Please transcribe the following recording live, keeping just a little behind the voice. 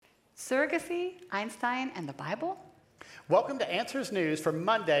Surrogacy, Einstein, and the Bible? Welcome to Answers News for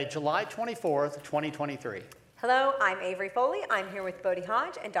Monday, July 24th, 2023. Hello, I'm Avery Foley. I'm here with Bodie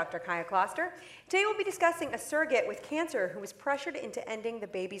Hodge and Dr. Kaya Kloster. Today we'll be discussing a surrogate with cancer who was pressured into ending the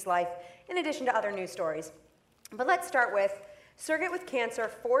baby's life, in addition to other news stories. But let's start with surrogate with cancer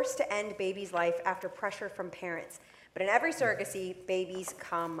forced to end baby's life after pressure from parents. But in every surrogacy, babies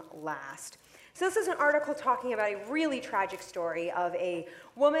come last. So this is an article talking about a really tragic story of a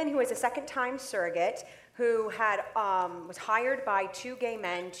woman who is a second-time surrogate who had was hired by two gay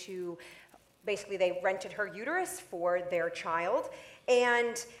men to basically they rented her uterus for their child.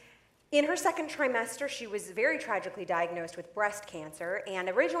 And in her second trimester, she was very tragically diagnosed with breast cancer. And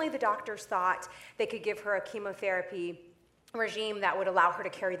originally the doctors thought they could give her a chemotherapy regime that would allow her to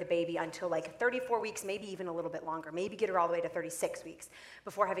carry the baby until like 34 weeks, maybe even a little bit longer, maybe get her all the way to 36 weeks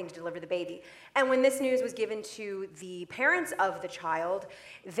before having to deliver the baby. And when this news was given to the parents of the child,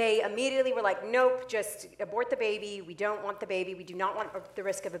 they immediately were like, nope, just abort the baby. We don't want the baby. We do not want the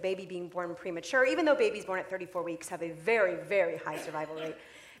risk of a baby being born premature, even though babies born at 34 weeks have a very, very high survival rate.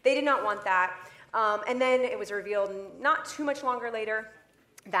 They did not want that. And then it was revealed not too much longer later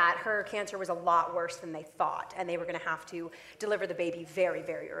that her cancer was a lot worse than they thought, and they were going to have to deliver the baby very,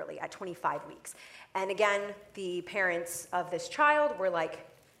 very early at 25 weeks. And again, the parents of this child were like,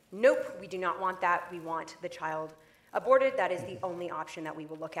 nope, we do not want that. We want the child aborted. That is the only option that we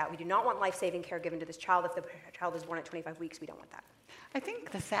will look at. We do not want life-saving care given to this child. If the child is born at 25 weeks, we don't want that. I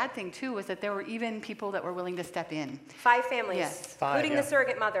think the sad thing, too, was that there were even people that were willing to step in. 5 families, Yes. including the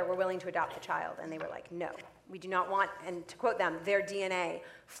surrogate mother, were willing to adopt the child, and they were like, no, we do not want, and to quote them, their DNA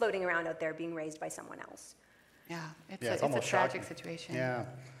floating around out there being raised by someone else. Yeah, it's It's a almost tragic shocking. situation. Yeah.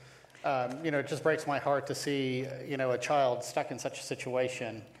 It just breaks my heart to see, a child stuck in such a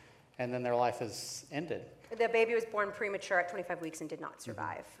situation and then their life is ended. The baby was born premature at 25 weeks and did not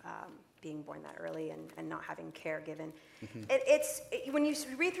survive being born that early and not having care given. When you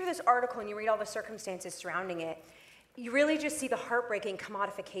read through this article and you read all the circumstances surrounding it, you really just see the heartbreaking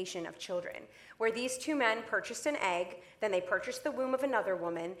commodification of children, where these two men purchased an egg, then they purchased the womb of another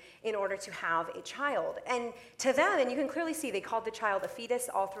woman in order to have a child. And to them, and you can clearly see, they called the child a fetus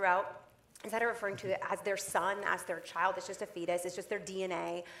all throughout, instead of referring to it as their son, as their child. It's just a fetus, it's just their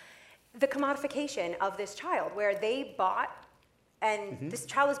DNA. The commodification of this child, where they bought, and this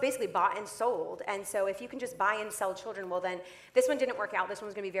child is basically bought and sold. And so if you can just buy and sell children, well then, this one didn't work out. This one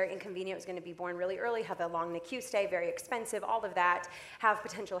was going to be very inconvenient. It was going to be born really early, have a long NICU stay, very expensive, all of that, have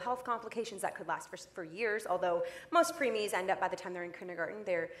potential health complications that could last for years, although most preemies end up, by the time they're in kindergarten,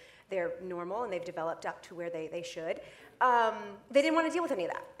 they're normal and they've developed up to where they should. They didn't want to deal with any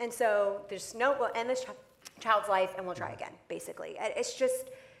of that. And so there's no, we'll end this child's life and we'll try again, basically. It's just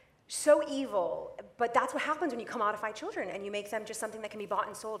so evil, but that's what happens when you commodify children and you make them just something that can be bought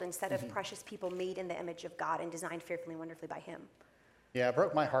and sold instead of precious people made in the image of God and designed fearfully and wonderfully by Him. Yeah, it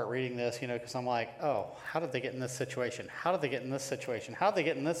broke my heart reading this, because I'm like, oh, how did they get in this situation? How did they get in this situation? How did they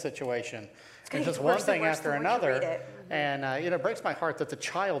get in this situation? It's just one thing after another. And, it breaks my heart that the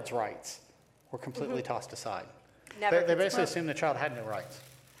child's rights were completely tossed aside. They basically assumed the child had no rights.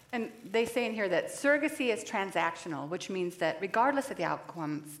 And they say in here that surrogacy is transactional, which means that regardless of the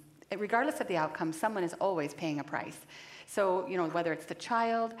outcome, someone is always paying a price. So, whether it's the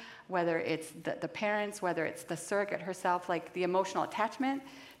child, whether it's the parents, whether it's the surrogate herself, like the emotional attachment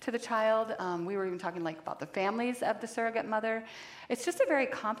to the child. We were even talking about the families of the surrogate mother. It's just a very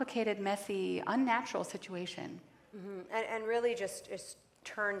complicated, messy, unnatural situation. And really just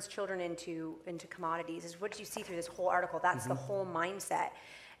turns children into commodities is what you see through this whole article. That's the whole mindset.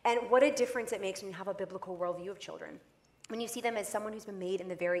 And what a difference it makes when you have a biblical worldview of children. When you see them as someone who's been made in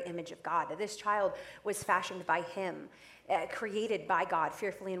the very image of God, that this child was fashioned by Him, created by God,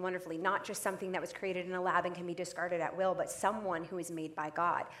 fearfully and wonderfully, not just something that was created in a lab and can be discarded at will, but someone who is made by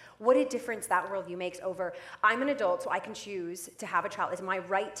God. What a difference that worldview makes over, I'm an adult, so I can choose to have a child. It's my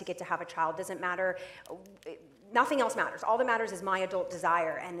right to get to have a child. Doesn't matter. Nothing else matters. All that matters is my adult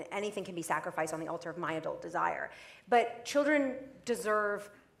desire, and anything can be sacrificed on the altar of my adult desire. But children deserve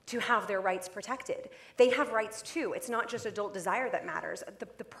to have their rights protected. They have rights too. It's not just adult desire that matters.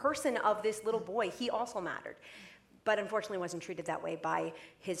 The person of this little boy, he also mattered, but unfortunately wasn't treated that way by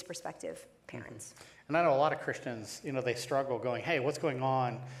his prospective parents. And I know a lot of Christians, they struggle going, hey, what's going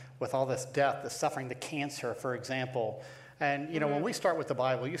on with all this death, the suffering, the cancer, for example. And, when we start with the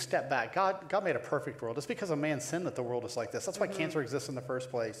Bible, you step back. God made a perfect world. It's because of man's sin that the world is like this. That's why cancer exists in the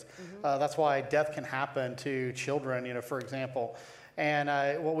first place. That's why death can happen to children, for example.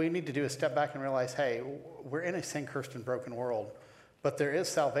 And what we need to do is step back and realize, hey, we're in a sin-cursed and broken world. But there is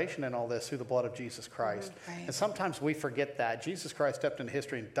salvation in all this through the blood of Jesus Christ. Right. And sometimes we forget that. Jesus Christ stepped into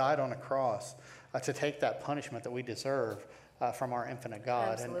history and died on a cross to take that punishment that we deserve from our infinite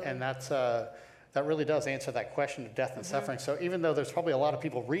God. And that's, that really does answer that question of death and suffering. So even though there's probably a lot of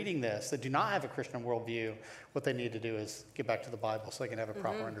people reading this that do not have a Christian worldview, what they need to do is get back to the Bible so they can have a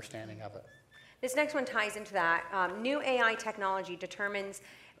proper understanding of it. This next one ties into that. New AI technology determines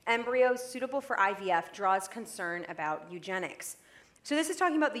embryos suitable for IVF, draws concern about eugenics. So this is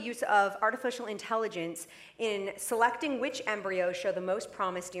talking about the use of artificial intelligence in selecting which embryos show the most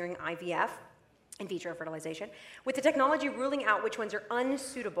promise during IVF, in vitro fertilization, with the technology ruling out which ones are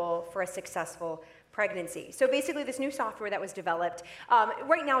unsuitable for a successful pregnancy. So basically this new software that was developed,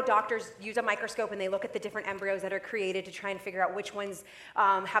 right now doctors use a microscope and they look at the different embryos that are created to try and figure out which ones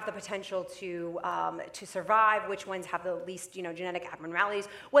have the potential to survive, which ones have the least genetic abnormalities,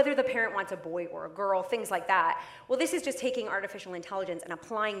 whether the parent wants a boy or a girl, things like that. Well, this is just taking artificial intelligence and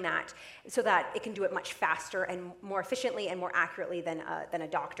applying that so that it can do it much faster and more efficiently and more accurately than a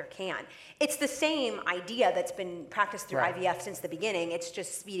doctor can. It's the same idea that's been practiced through IVF since the beginning. It's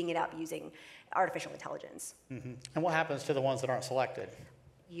just speeding it up using artificial intelligence. And what happens to the ones that aren't selected?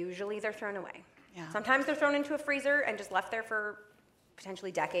 Usually they're thrown away. Yeah. Sometimes they're thrown into a freezer and just left there for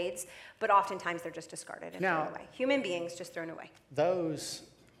potentially decades, but oftentimes they're just discarded and thrown away. Human beings just thrown away. Those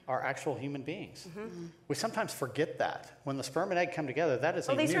are actual human beings. We sometimes forget that. When the sperm and egg come together, that is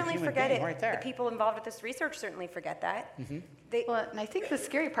a new human being right there. The people involved with this research certainly forget that. Well, and I think the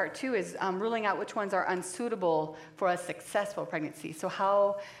scary part too is ruling out which ones are unsuitable for a successful pregnancy. So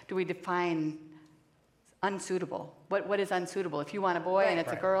how do we define unsuitable? What is unsuitable? If you want a boy and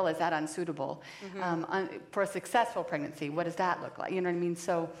it's a girl, is that unsuitable? For a successful pregnancy, what does that look like? You know what I mean?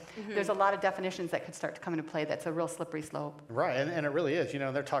 So there's a lot of definitions that could start to come into play. That's a real slippery slope. Right, and it really is.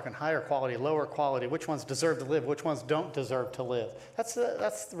 They're talking higher quality, lower quality, which ones deserve to live, which ones don't deserve to live.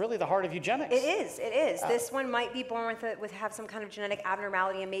 That's really the heart of eugenics. It is. This one might be born with have some kind of genetic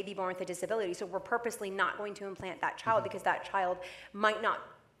abnormality and may be born with a disability. So we're purposely not going to implant that child because that child might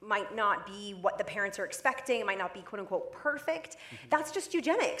not be what the parents are expecting. It might not be quote unquote perfect. That's just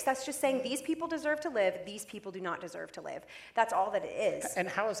eugenics. That's just saying these people deserve to live, these people do not deserve to live. That's all that it is. And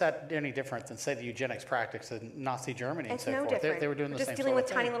how is that any different than, say, the eugenics practice in Nazi Germany and so forth? Different. They were doing the same just dealing with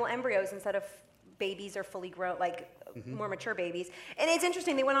sort of tiny thing. little embryos instead of babies or fully grown, more mature babies. And it's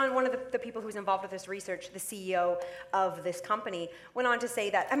interesting, they went on, one of the people who's involved with this research, the CEO of this company, went on to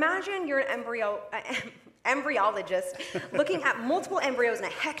say that, imagine you're an embryologist looking at multiple embryos in a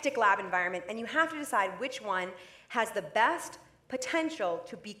hectic lab environment, and you have to decide which one has the best potential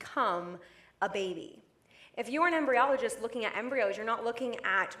to become a baby. If you're an embryologist looking at embryos, you're not looking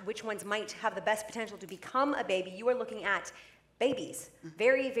at which ones might have the best potential to become a baby. You are looking at babies,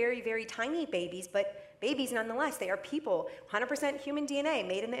 very, very, very tiny babies, but babies nonetheless. They are people, 100% human DNA,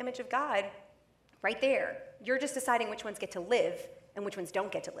 made in the image of God, right there. You're just deciding which ones get to live and which ones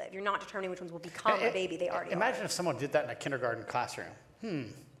don't get to live. You're not determining which ones will become a baby. They already Imagine are. if someone did that in a kindergarten classroom.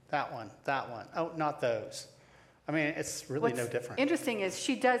 That one. Oh, not those. I mean, it's really no different. Interesting is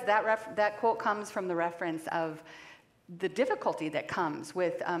she does that quote comes from the reference of the difficulty that comes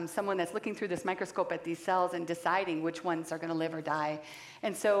with someone that's looking through this microscope at these cells and deciding which ones are going to live or die.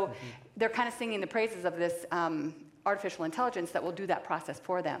 And so they're kind of singing the praises of this artificial intelligence that will do that process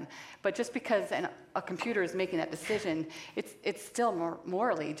for them. But just because a computer is making that decision, it's still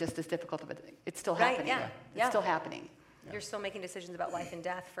morally just as difficult. It's still happening. It's still happening. You're still making decisions about life and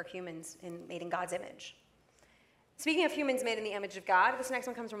death for humans made in God's image. Speaking of humans made in the image of God, this next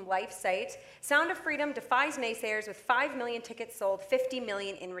one comes from LifeSite. Sound of Freedom defies naysayers with 5 million tickets sold, 50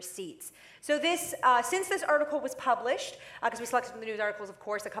 million in receipts. So this, since this article was published, because we selected the news articles, of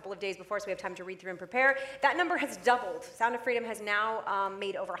course, a couple of days before, so we have time to read through and prepare, that number has doubled. Sound of Freedom has now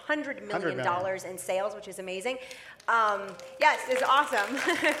made over $100 million in sales, which is amazing. Yes, it's awesome.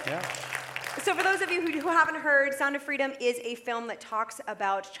 Yeah. So for those of you who haven't heard, Sound of Freedom is a film that talks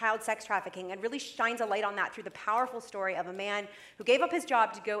about child sex trafficking and really shines a light on that through the powerful story of a man who gave up his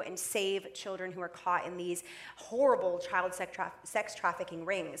job to go and save children who are caught in these horrible child sex trafficking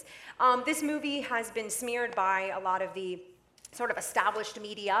rings. This movie has been smeared by a lot of the sort of established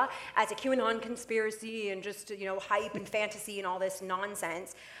media as a QAnon conspiracy and just, hype and fantasy and all this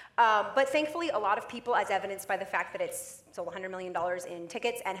nonsense. But thankfully, a lot of people, as evidenced by the fact that it's sold $100 million in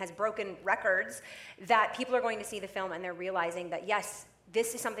tickets and has broken records, that people are going to see the film and they're realizing that, yes,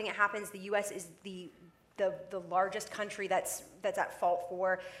 this is something that happens. The U.S. is the largest country that's at fault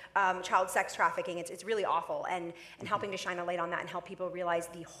for child sex trafficking. It's really awful, and helping to shine a light on that and help people realize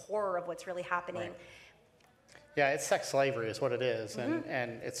the horror of what's really happening. Right. Yeah, it's sex slavery is what it is,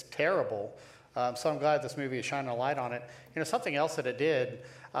 and it's terrible. So I'm glad this movie is shining a light on it. Something else that it did,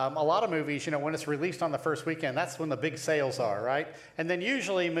 a lot of movies, when it's released on the first weekend, that's when the big sales are, right? And then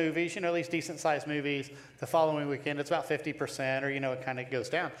usually movies, at least decent-sized movies, the following weekend, it's about 50% or, it kind of goes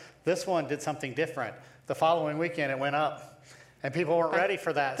down. This one did something different. The following weekend, it went up. And people weren't ready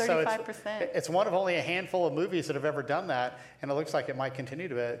for that. 35%. So it's one of only a handful of movies that have ever done that, and it looks like it might continue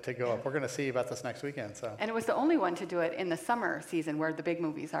to go up. We're going to see about this next weekend. So. And it was the only one to do it in the summer season where the big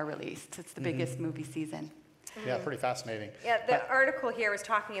movies are released. It's the biggest movie season. Yeah, pretty fascinating. Yeah, the article here was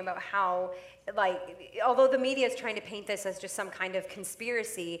talking about how, although the media is trying to paint this as just some kind of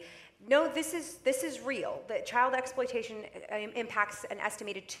conspiracy, no, this is real. The child exploitation impacts an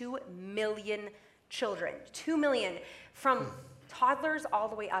estimated 2 million children. 2 million from toddlers all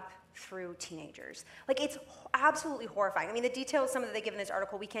the way up through teenagers. It's absolutely horrifying. I mean, the details, some of that they give in this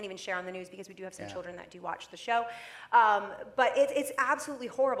article, we can't even share on the news because we do have some children that do watch the show. But it's absolutely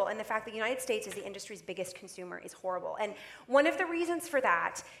horrible. And the fact that the United States is the industry's biggest consumer is horrible. And one of the reasons for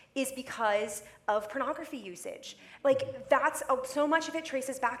that is because of pornography usage. That's so much of it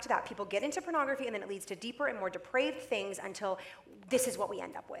traces back to that. People get into pornography and then it leads to deeper and more depraved things until this is what we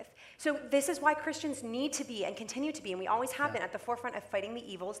end up with. So this is why Christians need to be and continue to be, and we always have been, at the forefront of fighting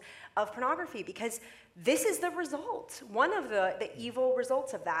the evils of pornography, because this is the result, one of the evil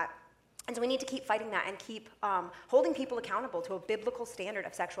results of that. And so we need to keep fighting that and keep holding people accountable to a biblical standard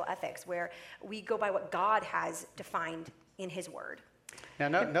of sexual ethics where we go by what God has defined in his word. Now,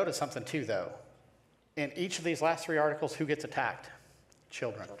 notice something too, though. In each of these last 3 articles, who gets attacked?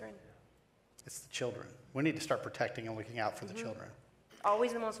 Children. It's the children. We need to start protecting and looking out for the children.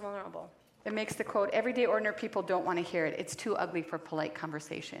 Always the most vulnerable. It makes the quote, everyday ordinary people don't want to hear it. It's too ugly for polite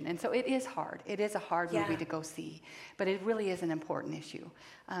conversation. And so it is hard. It is a hard movie to go see. But it really is an important issue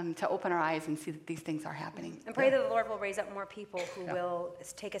to open our eyes and see that these things are happening. And pray that the Lord will raise up more people who will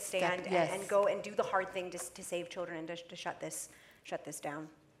take a stand and go and do the hard thing to save children and to shut this down.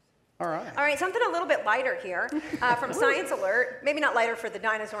 All right, something a little bit lighter here from Science Alert. Maybe not lighter for the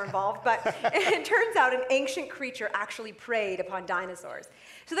dinosaur involved, but it turns out an ancient creature actually preyed upon dinosaurs.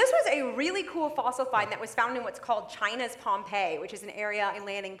 So this was a really cool fossil find that was found in what's called China's Pompeii, which is an area in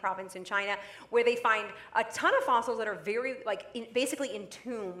Liaoning province in China, where they find a ton of fossils that are very, basically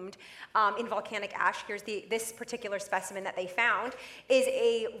entombed in volcanic ash. Here's this particular specimen that they found is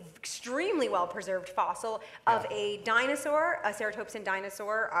a extremely well-preserved fossil of a dinosaur, a ceratopsian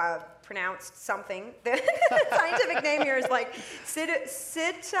dinosaur, pronounced something. The scientific name here is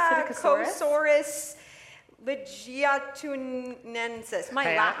Psittacosaurus ligiatunensis.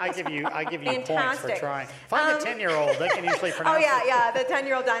 I give you points for trying. Find a 10-year-old. They can usually pronounce it. Oh, yeah. The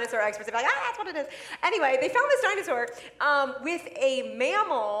 10-year-old dinosaur experts are like, that's what it is. Anyway, they found this dinosaur with a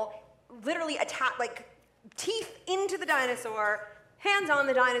mammal literally teeth into the dinosaur, hands on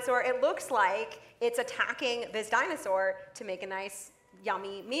the dinosaur. It looks like it's attacking this dinosaur to make a nice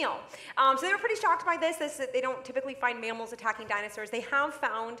yummy meal. So they were pretty shocked by this. They don't typically find mammals attacking dinosaurs. They have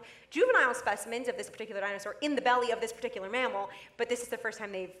found juvenile specimens of this particular dinosaur in the belly of this particular mammal, but this is the first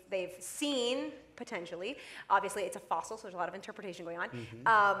time they've seen, potentially, obviously it's a fossil, so there's a lot of interpretation going on,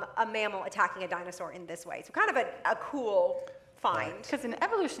 a mammal attacking a dinosaur in this way. So kind of a cool find. Because in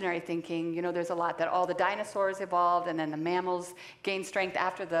evolutionary thinking, there's a lot that all the dinosaurs evolved and then the mammals gained strength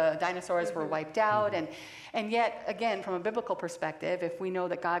after the dinosaurs were wiped out. And yet, again, from a biblical perspective, if we know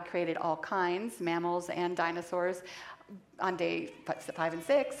that God created all kinds, mammals and dinosaurs, on day 5 and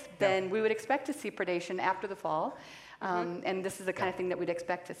 6, then we would expect to see predation after the fall. And this is the kind of thing that we'd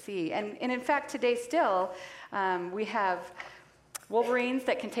expect to see. And in fact, today still, we have wolverines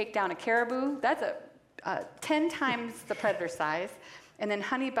that can take down a caribou. That's 10 times the predator size. And then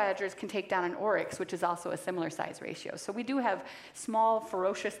honey badgers can take down an oryx, which is also a similar size ratio. So we do have small,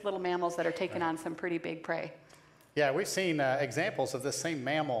 ferocious little mammals that are taking on some pretty big prey. Yeah, we've seen examples of this same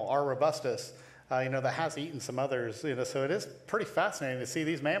mammal, R. robustus, that has eaten some others. So it is pretty fascinating to see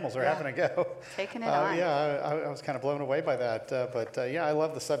these mammals are having a go. Taking it on. I was kind of blown away by that. But I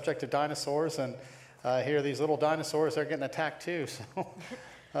love the subject of dinosaurs, and here these little dinosaurs are getting attacked too. So.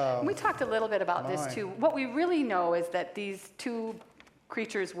 We talked a little bit about this too. What we really know is that these two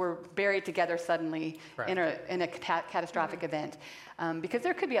creatures were buried together suddenly in a catastrophic event, because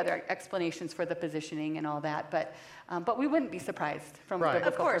there could be other explanations for the positioning and all that, but we wouldn't be surprised from a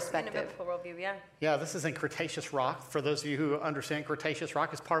biblical perspective. In a biblical worldview, Yeah, this is in Cretaceous rock. For those of you who understand, Cretaceous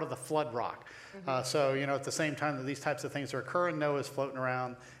rock is part of the flood rock. So, at the same time that these types of things are occurring, Noah's floating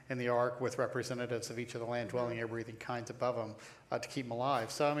around in the ark with representatives of each of the land-dwelling, air-breathing kinds above them to keep them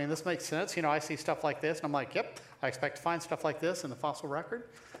alive. So, this makes sense. I see stuff like this, and I'm like, yep, I expect to find stuff like this in the fossil record.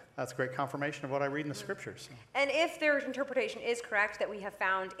 that's great confirmation of what I read in the scriptures. And if their interpretation is correct, that we have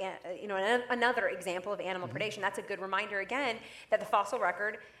found, another example of animal predation, that's a good reminder again that the fossil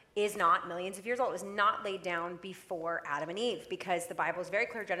record is not millions of years old. It was not laid down before Adam and Eve, because the Bible is very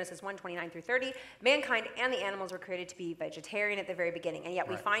clear, Genesis 1:29-30, mankind and the animals were created to be vegetarian at the very beginning, and yet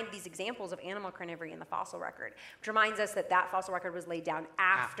we find these examples of animal carnivory in the fossil record, which reminds us that that fossil record was laid down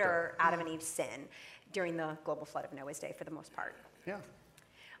after Adam and Eve's sin during the global flood of Noah's day for the most part. Yeah.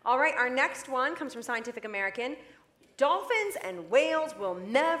 All right, our next one comes from Scientific American. Dolphins and whales will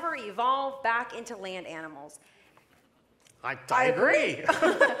never evolve back into land animals. I agree.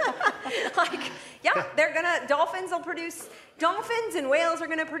 Dolphins will produce dolphins and whales are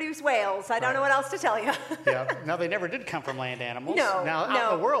going to produce whales. I don't know what else to tell you. Yeah. Now, they never did come from land animals. No.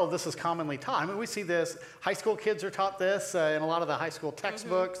 Out in the world, this is commonly taught. I mean, we see this. High school kids are taught this in a lot of the high school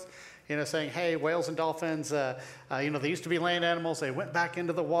textbooks. Saying, hey, whales and dolphins, they used to be land animals. They went back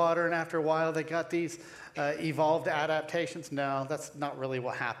into the water, and after a while, they got these evolved adaptations. No, that's not really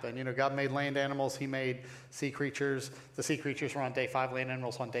what happened. God made land animals. He made sea creatures. The sea creatures were on day 5, land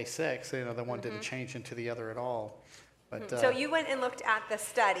animals on day 6. The one didn't change into the other at all. But, so you went and looked at the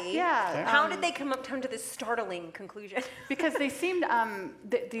study. Yeah. How did they come to this startling conclusion? Because they seemed,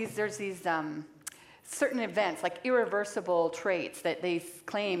 there's these certain events, like irreversible traits that they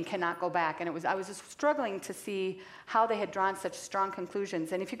claim cannot go back. And I was just struggling to see how they had drawn such strong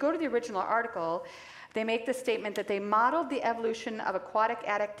conclusions. And if you go to the original article, they make the statement that they modeled the evolution of aquatic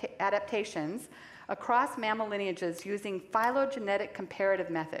adaptations across mammal lineages using phylogenetic comparative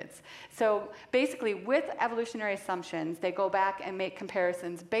methods. So basically, with evolutionary assumptions, they go back and make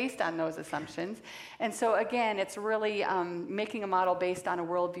comparisons based on those assumptions. And so again, it's really making a model based on a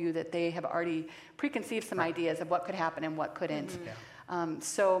worldview that they have already preconceived some ideas of what could happen and what couldn't.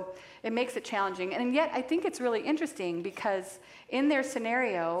 So it makes it challenging. And yet, I think it's really interesting because in their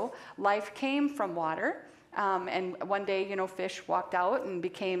scenario, life came from water. And one day, fish walked out and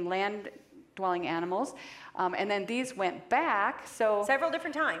became land-dwelling animals. And then these went back. So several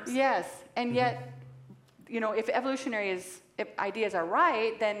different times. Yes. And yet, if evolutionary ideas are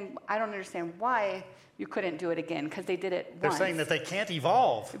right, then I don't understand why you couldn't do it again, because they did it They're once. saying that they can't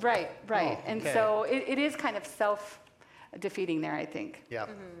evolve. Right. Oh, okay. And so it is kind of self-defeating there, I think. Yeah.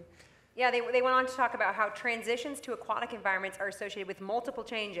 Yeah, they went on to talk about how transitions to aquatic environments are associated with multiple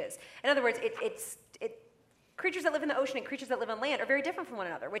changes. In other words, creatures that live in the ocean and creatures that live on land are very different from one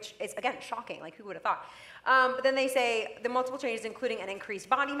another, which is, again, shocking. Like, who would have thought? But then they say the multiple changes, including an increased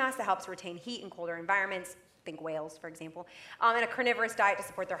body mass that helps retain heat in colder environments, think whales, for example, and a carnivorous diet to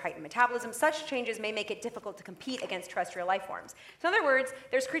support their heightened metabolism. Such changes may make it difficult to compete against terrestrial life forms. So in other words,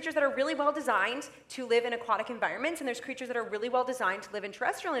 there's creatures that are really well designed to live in aquatic environments, and there's creatures that are really well designed to live in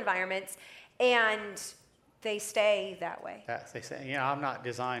terrestrial environments, and they stay that way. Yes, they say, I'm not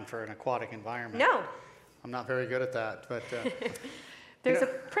designed for an aquatic environment. No. I'm not very good at that, but... There's a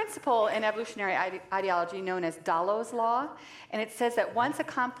principle in evolutionary ideology known as Dallow's law, and it says that once a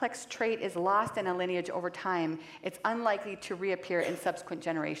complex trait is lost in a lineage over time, it's unlikely to reappear in subsequent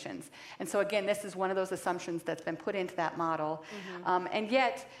generations. And so again, this is one of those assumptions that's been put into that model. And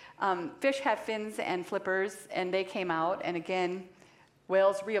yet, fish have fins and flippers, and they came out, and again,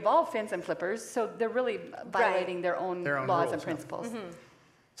 whales re-evolved fins and flippers, so they're really violating their own laws rules, and principles.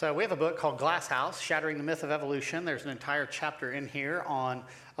 So we have a book called Glass House, Shattering the Myth of Evolution. There's an entire chapter in here on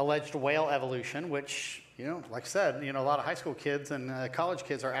alleged whale evolution, which, like I said, a lot of high school kids and college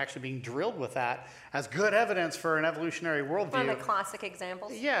kids are actually being drilled with that as good evidence for an evolutionary worldview. One of the classic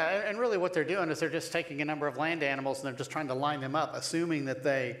examples. Yeah, and really what they're doing is they're just taking a number of land animals and they're just trying to line them up, assuming that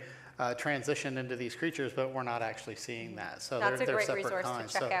they transitioned into these creatures, but we're not actually seeing that. So that's they're a great separate resource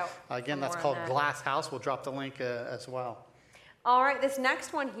kinds. to check out. Again, for that's more called on that. Glass House. We'll drop the link as well. All right, this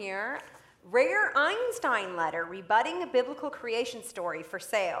next one here, rare Einstein letter rebutting a biblical creation story for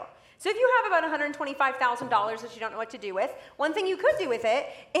sale. So if you have about $125,000 that you don't know what to do with, one thing you could do with it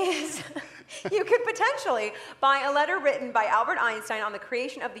is you could potentially buy a letter written by Albert Einstein on the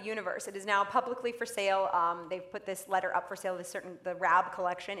creation of the universe. It is now publicly for sale. They've put this letter up for sale, the Rab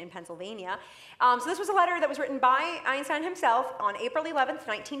collection in Pennsylvania. So this was a letter that was written by Einstein himself on April 11th,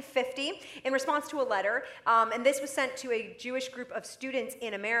 1950, in response to a letter. And this was sent to a Jewish group of students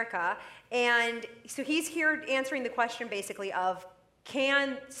in America. And so he's here answering the question basically of,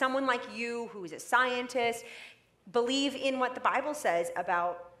 can someone like you, who is a scientist, believe in what the Bible says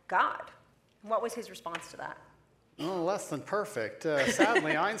about God? What was his response to that? Oh, less than perfect.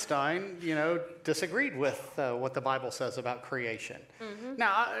 Sadly, Einstein, disagreed with what the Bible says about creation.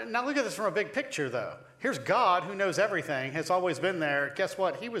 Now look at this from a big picture, though. Here's God, who knows everything, has always been there. Guess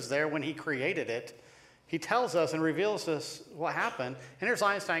what? He was there when he created it. He tells us and reveals us what happened. And here's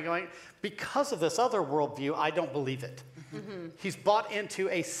Einstein going, because of this other worldview, I don't believe it. He's bought into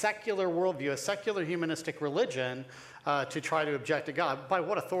a secular worldview, a secular humanistic religion to try to object to God. By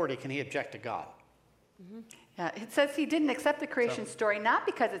what authority can he object to God? Yeah, it says he didn't accept the creation story not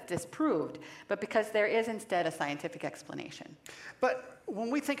because it's disproved, but because there is instead a scientific explanation. But when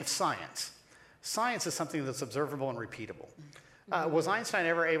we think of science, science is something that's observable and repeatable. Was Einstein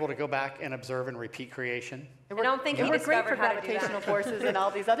ever able to go back and observe and repeat creation? I don't think he It worked great discovered for how to do gravitational that. forces and all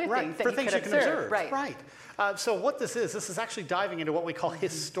these other things that for he things could you can observe. observe. Right. So what this is actually diving into what we call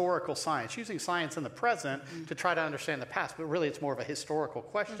historical science, using science in the present to try to understand the past. But really, it's more of a historical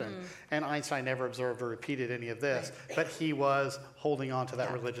question. And Einstein never observed or repeated any of this, but he was holding on to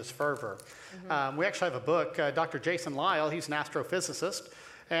that religious fervor. We actually have a book, Dr. Jason Lisle, he's an astrophysicist.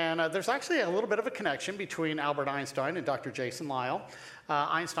 And there's actually a little bit of a connection between Albert Einstein and Dr. Jason Lisle.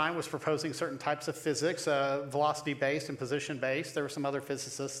 Einstein was proposing certain types of physics, velocity-based and position-based. There were some other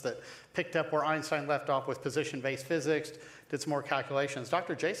physicists that picked up where Einstein left off with position-based physics, did some more calculations.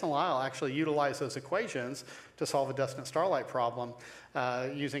 Dr. Jason Lisle actually utilized those equations to solve a dust and starlight problem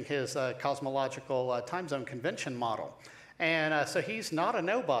using his cosmological time zone convention model. And so he's not a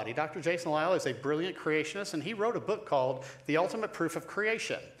nobody. Dr. Jason Lisle is a brilliant creationist, and he wrote a book called The Ultimate Proof of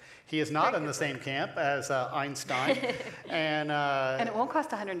Creation. He is not in the same camp as Einstein. And it won't cost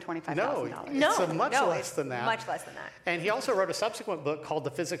 $125,000. No, it's much less than that. Much less than that. And he also wrote a subsequent book called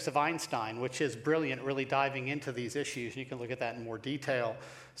The Physics of Einstein, which is brilliant, really diving into these issues. You can look at that in more detail.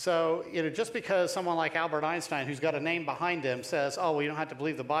 So, just because someone like Albert Einstein, who's got a name behind him, says, oh, well, you don't have to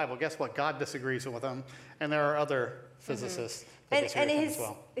believe the Bible, guess what? God disagrees with him. And there are other physicists that disagree with him as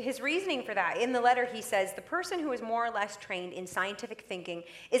well. His reasoning for that, in the letter he says, the person who is more or less trained in scientific thinking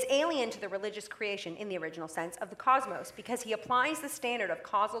is alien to the religious creation in the original sense of the cosmos because he applies the standard of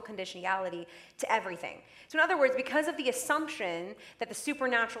causal conditionality to everything. So in other words, because of the assumption that the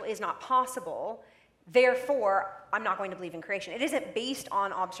supernatural is not possible, therefore, I'm not going to believe in creation. It isn't based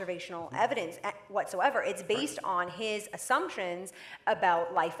on observational evidence whatsoever. It's based on his assumptions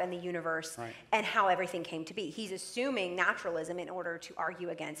about life and the universe and how everything came to be. He's assuming naturalism in order to argue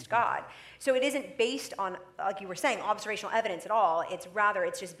against God. So it isn't based on, like you were saying, observational evidence at all. It's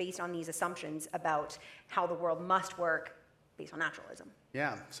just based on these assumptions about how the world must work based on naturalism.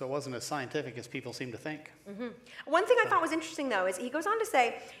 Yeah, so it wasn't as scientific as people seem to think. One thing I thought was interesting, though, is he goes on to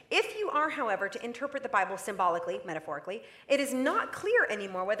say, if you are, however, to interpret the Bible symbolically, metaphorically, it is not clear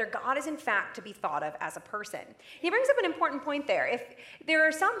anymore whether God is in fact to be thought of as a person. He brings up an important point there. If there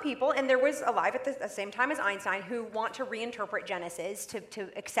are some people, and there was alive at the same time as Einstein, who want to reinterpret Genesis, to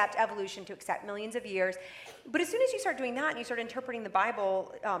accept evolution, to accept millions of years, but as soon as you start doing that and you start interpreting the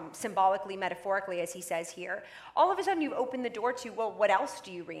Bible symbolically, metaphorically, as he says here, all of a sudden you've opened the door to, well, what else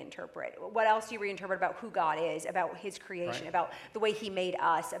do you reinterpret? What else do you reinterpret about who God is, about his creation, about the way he made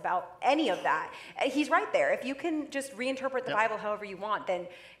us, about any of that? He's right there. If you can just reinterpret the Bible however you want, then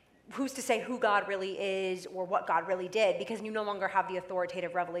who's to say who God really is or what God really did? Because you no longer have the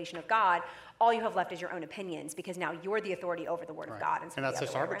authoritative revelation of God. All you have left is your own opinions, because now you're the authority over the Word of God. And that's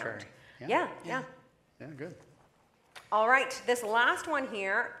just arbitrary. Yeah, good. All right, this last one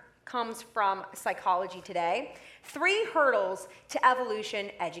here comes from Psychology Today. 3 hurdles to evolution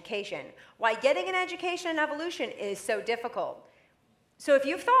education. Why getting an education in evolution is so difficult. So if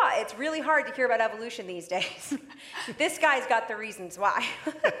you've thought it's really hard to hear about evolution these days, this guy's got the reasons why.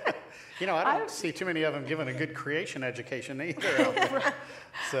 I don't see too many of them giving a good creation education either out there.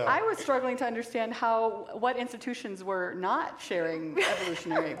 So. I was struggling to understand what institutions were not sharing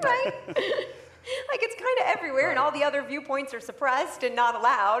evolutionary. Right? Like, it's kind of everywhere, and all the other viewpoints are suppressed and not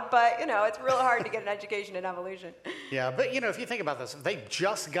allowed, but, it's real hard to get an education in evolution. Yeah, but, if you think about this, if they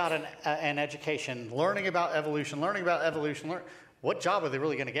just got an education learning about evolution, what job are they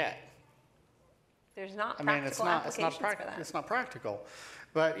really going to get? There's not practical applications for that. It's not practical.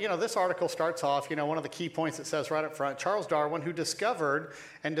 But, this article starts off, one of the key points it says right up front, Charles Darwin, who discovered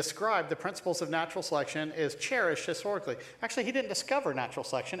and described the principles of natural selection, is cherished historically. Actually, he didn't discover natural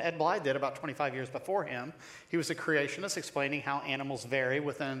selection. Ed Blythe did about 25 years before him. He was a creationist explaining how animals vary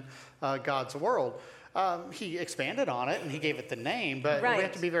within God's world. He expanded on it, and he gave it the name, but we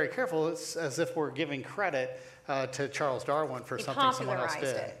have to be very careful. It's as if we're giving credit to Charles Darwin for something someone else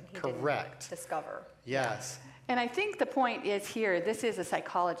did. He Correct. Didn't discover. Yes. And I think the point is here, this is a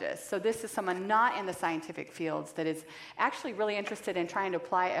psychologist. So this is someone not in the scientific fields that is actually really interested in trying to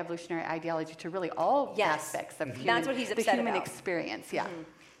apply evolutionary ideology to really all aspects of That's what he's the upset human about. experience.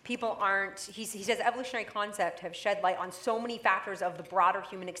 People aren't, he says evolutionary concepts have shed light on so many factors of the broader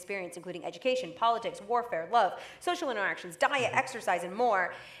human experience, including education, politics, warfare, love, social interactions, diet, exercise, and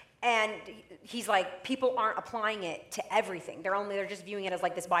more. And he's like, people aren't applying it to everything. They're just viewing it as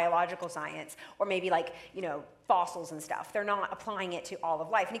like this biological science, or maybe like, fossils and stuff. They're not applying it to all of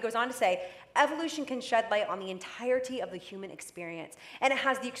life. And he goes on to say, evolution can shed light on the entirety of the human experience, and it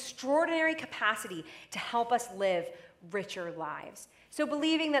has the extraordinary capacity to help us live richer lives. So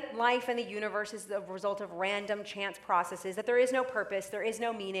believing that life and the universe is the result of random chance processes, that there is no purpose, there is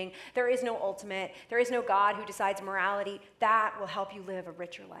no meaning, there is no ultimate, there is no God who decides morality, that will help you live a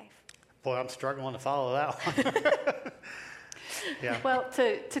richer life. Boy, I'm struggling to follow that one. Yeah. Well,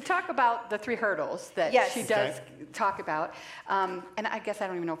 to talk about the 3 hurdles that she does talk about, and I guess I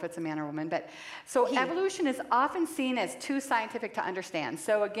don't even know if it's a man or woman, but so evolution is often seen as too scientific to understand.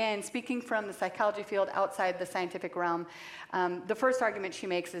 So again, speaking from the psychology field outside the scientific realm, the first argument she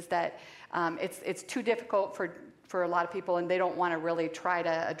makes is that it's too difficult for a lot of people, and they don't want to really try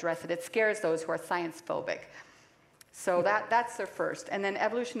to address it. It scares those who are science phobic. So that's their first. And then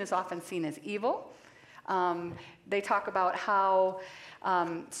evolution is often seen as evil. They talk about how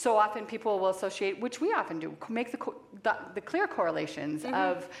so often people will associate, which we often do, make the clear correlations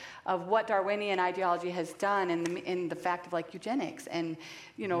of what Darwinian ideology has done in the fact of like eugenics and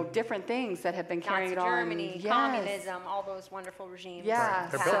different things that have been carried on. Germany, communism, all those wonderful regimes. Yeah,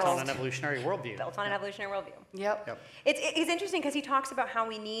 they're built on an evolutionary worldview. Built on an evolutionary worldview. Yep. It's interesting because he talks about how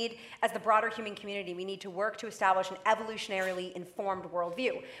we need, as the broader human community, we need to work to establish an evolutionarily informed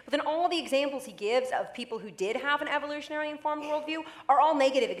worldview. But then all the examples he gives of people who did have an evolutionarily informed worldview are all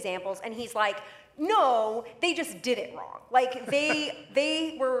negative examples, and he's like, no, they just did it wrong. Like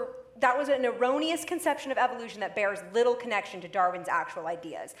that was an erroneous conception of evolution that bears little connection to Darwin's actual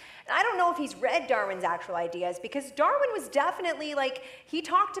ideas. And I don't know if he's read Darwin's actual ideas, because Darwin was definitely he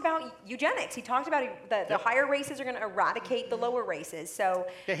talked about eugenics. He talked about the higher races are going to eradicate the lower races. So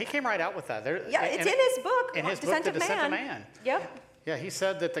yeah, he came right out with that. It's in his book, in his Descent book, The of Descent of Man. Man. Yep. Yeah, he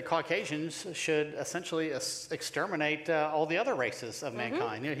said that the Caucasians should essentially exterminate all the other races of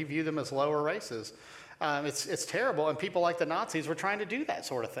mankind. He viewed them as lower races. It's terrible, and people like the Nazis were trying to do that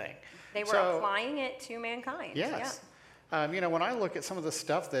sort of thing. They were applying it to mankind. Yes. Yeah. When I look at some of the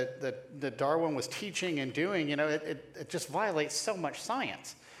stuff that Darwin was teaching and doing, it just violates so much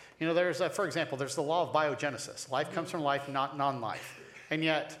science. There's, for example, there's the law of biogenesis. Life comes from life, not non-life. And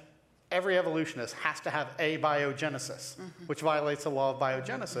yet, every evolutionist has to have a biogenesis, which violates the law of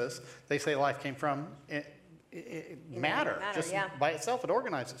biogenesis. They say life came from matter. Just by itself, it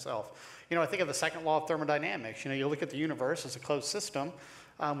organized itself. I think of the second law of thermodynamics. You look at the universe as a closed system.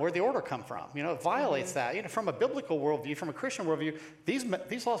 Where'd the order come from? It violates that. From a biblical worldview, from a Christian worldview,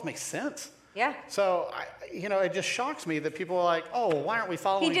 these laws make sense. Yeah. So, it just shocks me that people are like, oh, why aren't we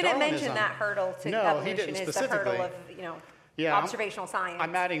following Darwinism? He didn't mention that hurdle to evolution. He didn't is the hurdle of, observational science.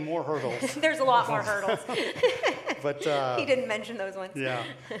 I'm adding more hurdles. There's a lot more hurdles. But he didn't mention those ones. Yeah.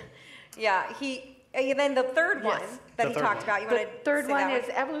 Yeah. Then the third one that he talked about. The third one is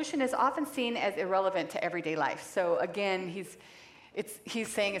evolution is often seen as irrelevant to everyday life. So again, he's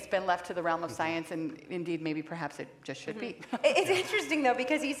saying it's been left to the realm of science, and indeed, maybe perhaps it just should be. It's interesting, though,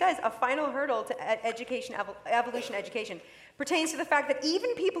 because he says a final hurdle to evolution education pertains to the fact that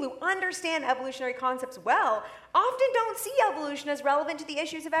even people who understand evolutionary concepts well often don't see evolution as relevant to the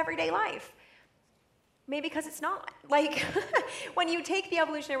issues of everyday life. Maybe because it's not. When you take the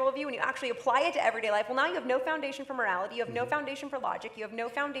evolutionary worldview and you actually apply it to everyday life, well, now you have no foundation for morality, you have no foundation for logic, you have no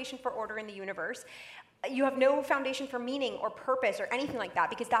foundation for order in the universe, you have no foundation for meaning or purpose or anything like that,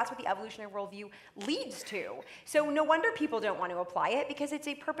 because that's what the evolutionary worldview leads to. So no wonder people don't want to apply it, because it's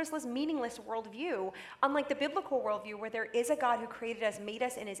a purposeless, meaningless worldview, unlike the biblical worldview, where there is a God who created us, made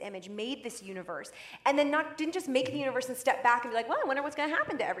us in his image, made this universe, and then didn't just make the universe and step back and be like, well, I wonder what's going to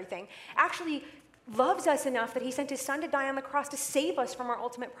happen to everything. Actually loves us enough that he sent his son to die on the cross to save us from our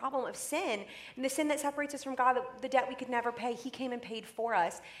ultimate problem of sin, and the sin that separates us from God, the debt we could never pay. He came and paid for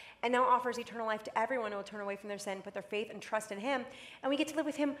us, and now offers eternal life to everyone who will turn away from their sin, put their faith and trust in him, and we get to live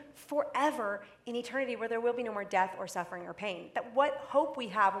with him forever in eternity, where there will be no more death or suffering or pain. That what hope we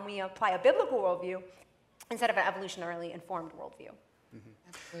have when we apply a biblical worldview instead of an evolutionarily informed worldview.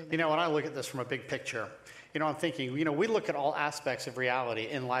 When I look at this from a big picture, I'm thinking, we look at all aspects of reality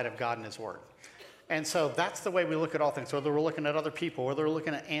in light of God and his word. And so that's the way we look at all things, whether we're looking at other people, whether we're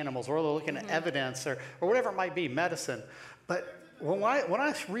looking at animals, or whether we're looking at evidence, or whatever it might be, medicine. But when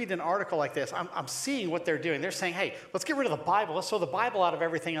I read an article like this, I'm seeing what they're doing. They're saying, hey, let's get rid of the Bible. Let's throw the Bible out of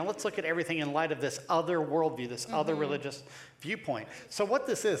everything, and let's look at everything in light of this other worldview, this other religious viewpoint. So what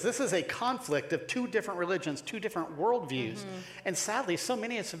this is a conflict of two different religions, two different worldviews. And sadly, so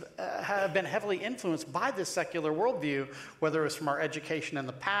many of us have been heavily influenced by this secular worldview, whether it's from our education in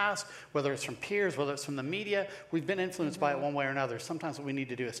the past, whether it's from peers, whether it's from the media. We've been influenced by it one way or another. Sometimes what we need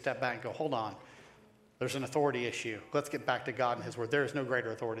to do is step back and go, hold on. There's an authority issue. Let's get back to God and His Word. There is no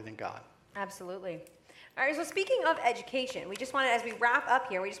greater authority than God. Absolutely. All right, so speaking of education, we just wanted, as we wrap up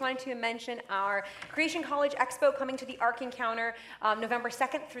here, we just wanted to mention our Creation College Expo coming to the Ark Encounter November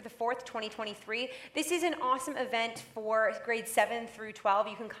 2nd through the 4th, 2023. This is an awesome event for grades 7 through 12.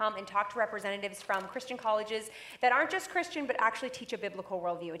 You can come and talk to representatives from Christian colleges that aren't just Christian, but actually teach a biblical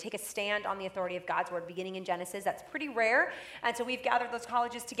worldview and take a stand on the authority of God's Word, beginning in Genesis. That's pretty rare, and so we've gathered those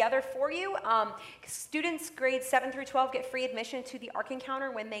colleges together for you. Students grades 7 through 12 get free admission to the Ark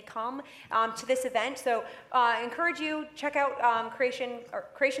Encounter when they come to this event. So I encourage you, check out Creation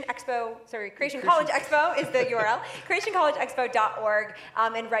College Expo is the URL, creationcollegeexpo.org,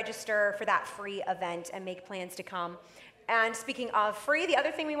 and register for that free event and make plans to come. And speaking of free, the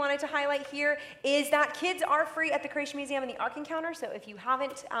other thing we wanted to highlight here is that kids are free at the Creation Museum and the Ark Encounter. So if you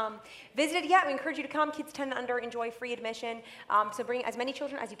haven't visited yet, we encourage you to come. Kids 10 and under enjoy free admission. So bring as many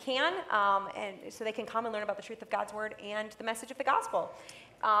children as you can, and so they can come and learn about the truth of God's Word and the message of the gospel.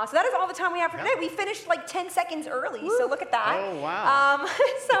 So that is all the time we have for today. We finished like 10 seconds early, so look at that. Oh, wow.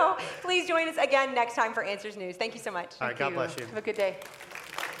 So please join us again next time for Answers News. Thank you so much. All right, God bless you. Have a good day.